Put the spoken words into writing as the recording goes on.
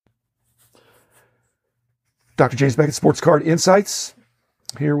Dr. James Beckett, Sports Card Insights,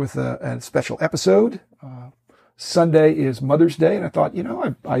 here with a special episode. Sunday is Mother's Day, and I thought,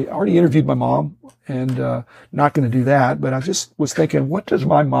 I already interviewed my mom, and not going to do that, but I just was thinking, what does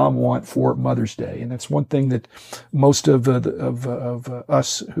my mom want for Mother's Day? And that's one thing that most of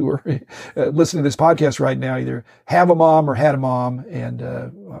us who are listening to this podcast right now either have a mom or had a mom, and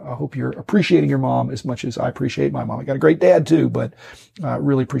I hope you're appreciating your mom as much as I appreciate my mom. I got a great dad too, but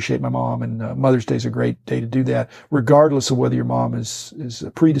really appreciate my mom, and Mother's Day is a great day to do that. Regardless of whether your mom is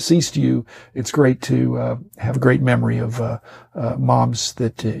predeceased to you, it's great to have a great memory of moms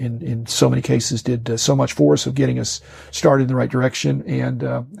that in so many cases did so much for us of getting us started in the right direction. And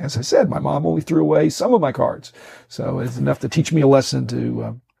as I said, my mom only threw away some of my cards, so it's enough to teach me a lesson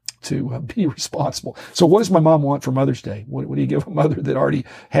to be responsible. So what does my mom want for Mother's Day? What do you give a mother that already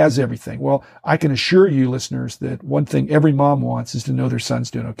has everything? Well, I can assure you, listeners, that one thing every mom wants is to know their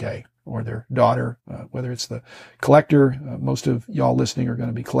son's doing okay, or their daughter, whether it's the collector. Most of y'all listening are going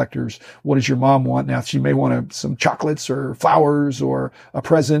to be collectors. What does your mom want? Now, she may want some chocolates or flowers or a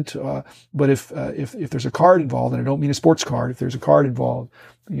present. But if there's a card involved, and I don't mean a sports card, if there's a card involved,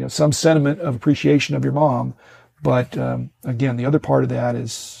 some sentiment of appreciation of your mom. But, again, the other part of that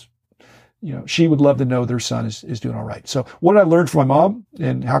is, she would love to know their son is doing all right. So what did I learn from my mom,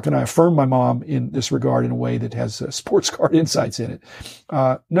 and how can I affirm my mom in this regard in a way that has sports card insights in it?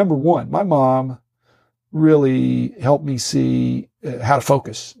 Number one, my mom really helped me see how to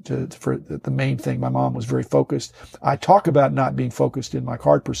focus for the main thing. My mom was very focused. I talk about not being focused in my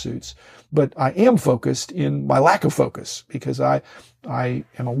card pursuits, but I am focused in my lack of focus, because I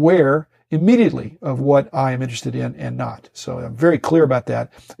am aware immediately of what I am interested in and not. So I'm very clear about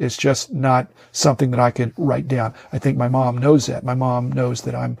that. It's just not something that I could write down. I think my mom knows that. My mom knows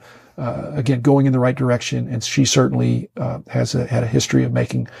that I'm, again, going in the right direction, and she certainly had a history of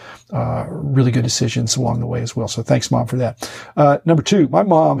making really good decisions along the way as well. So thanks, Mom, for that. Number two, my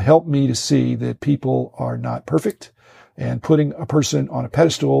mom helped me to see that people are not perfect, and putting a person on a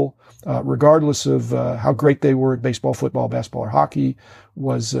pedestal, regardless of how great they were at baseball, football, basketball, or hockey,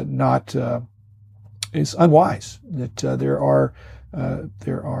 was is unwise. That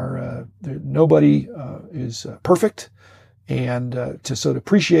nobody is perfect, and to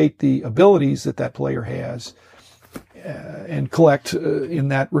appreciate the abilities that player has and collect in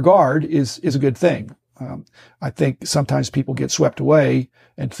that regard is a good thing. I think sometimes people get swept away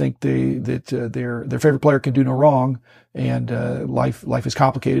and think that their favorite player can do no wrong, and life is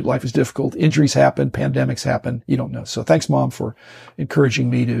complicated, life is difficult, injuries happen, pandemics happen, you don't know. So thanks, Mom, for encouraging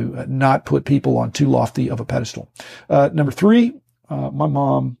me to not put people on too lofty of a pedestal. Number three, my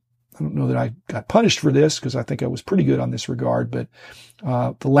mom, I don't know that I got punished for this, because I think I was pretty good on this regard, but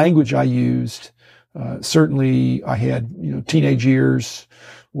the language I used, certainly I had teenage years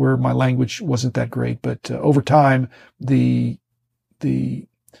where my language wasn't that great, but over time, the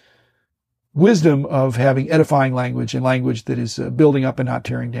wisdom of having edifying language and language that is building up and not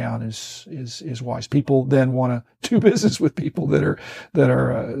tearing down is wise. People then want to do business with people that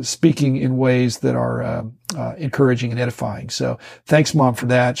are speaking in ways that are encouraging and edifying. So thanks, Mom, for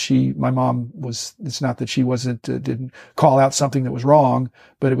that. My mom it's not that she didn't call out something that was wrong,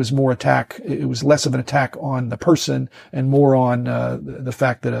 but it was more it was less of an attack on the person and more on the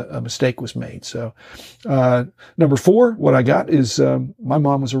fact that a mistake was made. So number four, what I got is my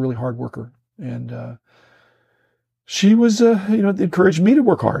mom was a really hard worker. And she was, encouraged me to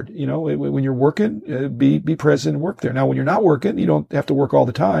work hard. When you're working, be present and work there. Now, when you're not working, you don't have to work all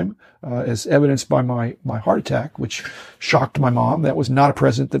the time, as evidenced by my heart attack, which shocked my mom. That was not a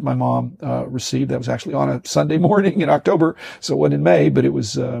present that my mom received. That was actually on a Sunday morning in October, so it wasn't in May, but it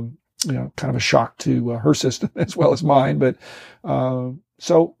was, kind of a shock to her system as well as mine. But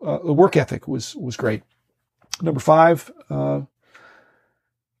so the work ethic was great. Number five,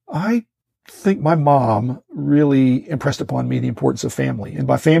 I think my mom really impressed upon me the importance of family. And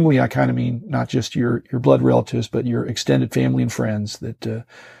by family, I kind of mean not just your blood relatives, but your extended family and friends. That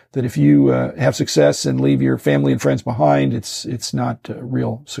if you have success and leave your family and friends behind, it's not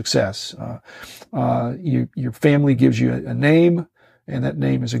real success. Your family gives you a name, and that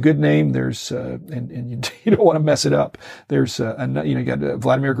name is a good name. There's and you don't want to mess it up. There's you got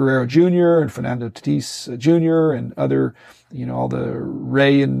Vladimir Guerrero Jr. and Fernando Tatis Jr. and other, all the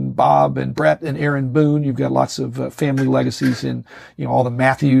Ray and Bob and Brett and Aaron Boone. You've got lots of family legacies in, all the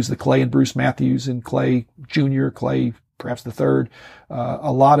Matthews, the Clay and Bruce Matthews, and Clay Jr., Clay perhaps the third.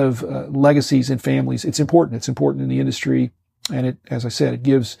 A lot of legacies in families. It's important. It's important in the industry. And it, as I said, it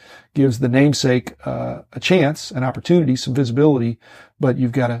gives the namesake a chance, an opportunity, some visibility, but you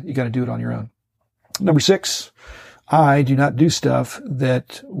got to do it on your own. Number six, I do not do stuff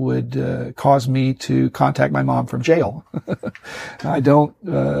that would cause me to contact my mom from jail. I don't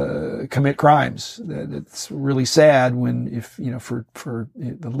commit crimes. It's really sad when, for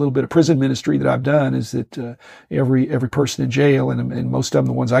the little bit of prison ministry that I've done, is that every person in jail, and most of them,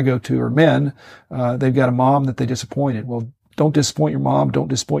 the ones I go to, are men. They've got a mom that they disappointed. Well, don't disappoint your mom. Don't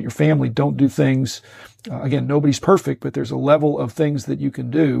disappoint your family. Don't do things. Again, nobody's perfect, but there's a level of things that you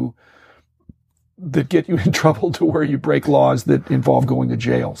can do that get you in trouble to where you break laws that involve going to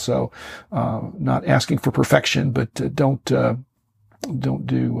jail. So, not asking for perfection, but don't do,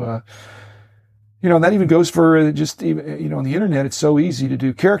 and that even goes for just even, on the internet, it's so easy to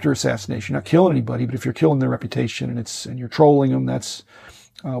do character assassination. You're not killing anybody, but if you're killing their reputation and you're trolling them, that's,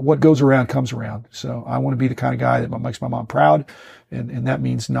 what goes around comes around. So I want to be the kind of guy that makes my mom proud. And that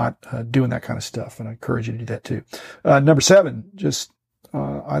means not, doing that kind of stuff. And I encourage you to do that too. Number 7,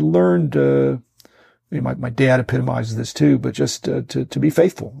 I learned, my dad epitomizes this too, but just to be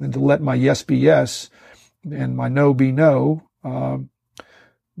faithful and to let my yes be yes and my no be no,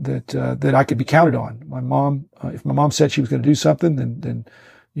 that I could be counted on. My mom, if my mom said she was going to do something, then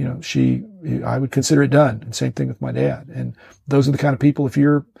I would consider it done. And same thing with my dad. And those are the kind of people, if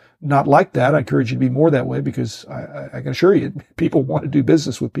you're not like that, I encourage you to be more that way, because I can assure you, people want to do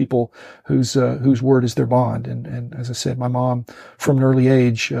business with people whose word is their bond. And as I said, my mom from an early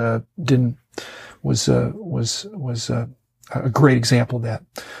age, was a great example of that.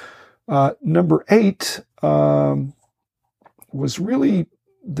 Number 8, was really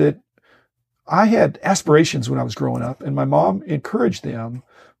that I had aspirations when I was growing up, and my mom encouraged them,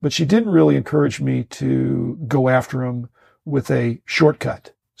 but she didn't really encourage me to go after them with a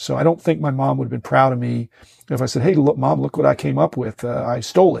shortcut. So I don't think my mom would have been proud of me if I said, "Hey, look, Mom, look what I came up with. I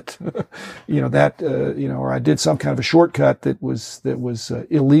stole it," or I did some kind of a shortcut that was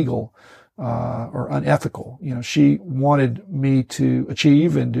illegal. Or unethical. She wanted me to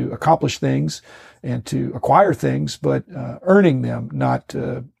achieve and to accomplish things and to acquire things, but earning them, not,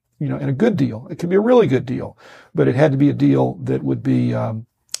 in a good deal. It can be a really good deal, but it had to be a deal that would be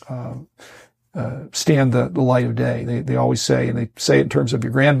stand the light of day. They always say, and they say it in terms of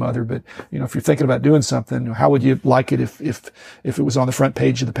your grandmother, but if you're thinking about doing something, how would you like it if it was on the front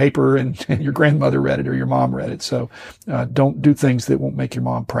page of the paper and your grandmother read it or your mom read it? So don't do things that won't make your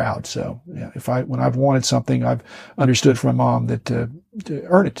mom proud. So yeah, when I've wanted something, I've understood from my mom that to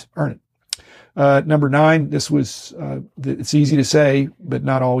earn it. Number 9, this was, it's easy to say, but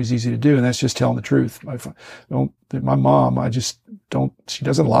not always easy to do. And that's just telling the truth. My mom, she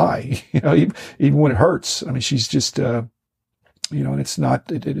doesn't lie, even when it hurts. I mean, she's just, and it's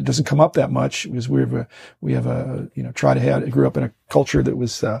not, it doesn't come up that much because I grew up in a culture that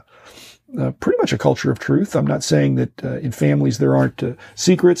was, pretty much a culture of truth. I'm not saying that, in families there aren't,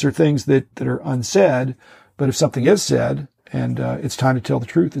 secrets or things that are unsaid, but if something is said, and it's time to tell the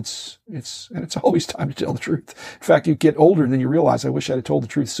truth. It's always time to tell the truth. In fact, you get older and then you realize, I wish I'd have told the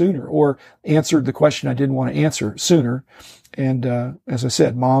truth sooner, or answered the question I didn't want to answer sooner. And as I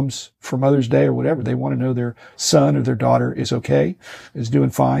said, moms for Mother's Day or whatever, they want to know their son or their daughter is okay, is doing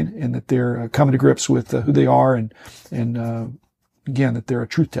fine, and that they're coming to grips with who they are, and again, that they're a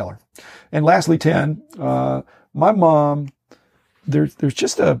truth teller. And lastly, 10, my mom, there's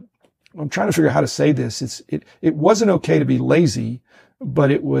just I'm trying to figure out how to say this. It wasn't okay to be lazy, but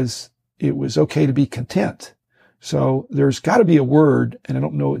it was okay to be content. So there's got to be a word, and I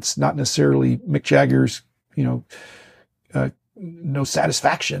don't know, it's not necessarily Mick Jagger's, no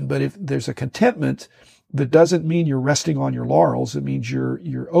satisfaction, but if there's a contentment that doesn't mean you're resting on your laurels. It means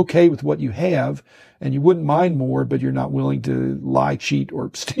you're okay with what you have, and you wouldn't mind more, but you're not willing to lie, cheat, or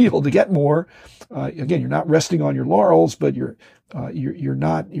steal to get more. Again, you're not resting on your laurels, but you're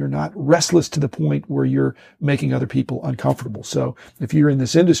not restless to the point where you're making other people uncomfortable. So if you're in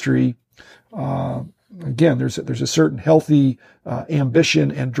this industry, again, there's a certain healthy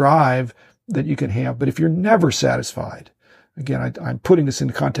ambition and drive that you can have. But if you're never satisfied, again, I'm putting this in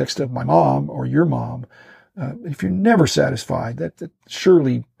the context of my mom or your mom. If you're never satisfied, that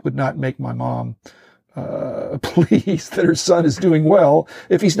surely would not make my mom pleased that her son is doing well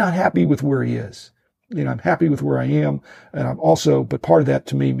if he's not happy with where he is. I'm happy with where I am, and I'm also, but part of that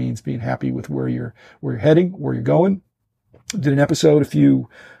to me means being happy with where you're heading, where you're going. I did an episode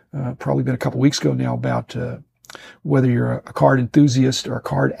probably been a couple weeks ago now, about whether you're a card enthusiast or a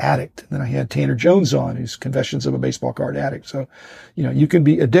card addict. And then I had Tanner Jones on, who's Confessions of a Baseball Card Addict. So, you can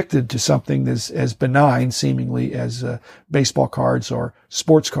be addicted to something that's as benign seemingly as baseball cards or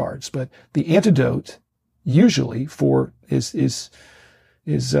sports cards. But the antidote usually is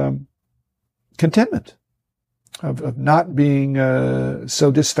contentment. of not being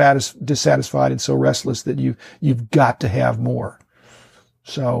so dissatisfied and so restless that you've got to have more.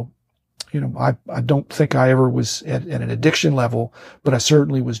 So, I don't think I ever was at an addiction level, but I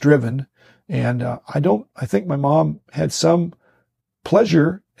certainly was driven. And I think my mom had some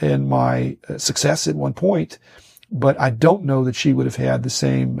pleasure in my success at one point, but I don't know that she would have had the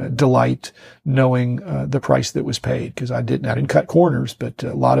same delight knowing the price that was paid, because I didn't cut corners, but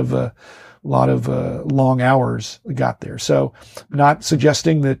a lot of long hours got there. So not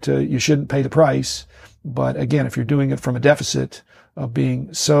suggesting that you shouldn't pay the price, but again, if you're doing it from a deficit of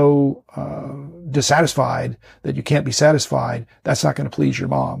being so dissatisfied that you can't be satisfied, that's not going to please your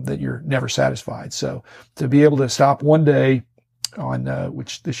mom, that you're never satisfied. So to be able to stop one day on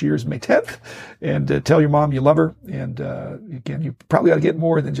which this year is May 10th, and tell your mom you love her, and again, you probably ought to get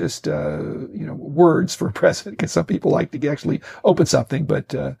more than just words for a present, because some people like to actually open something,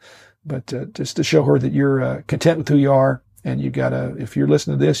 but just to show her that you're content with who you are. And if you're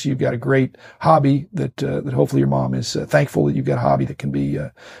listening to this, you've got a great hobby that hopefully your mom is thankful that you've got a hobby that can be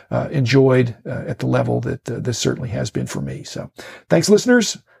enjoyed at the level that this certainly has been for me. So thanks,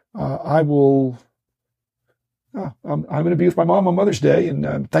 listeners. I'm going to be with my mom on Mother's Day, and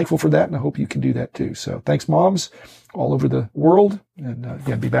I'm thankful for that. And I hope you can do that too. So thanks, moms all over the world. And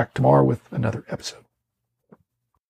again, be back tomorrow with another episode.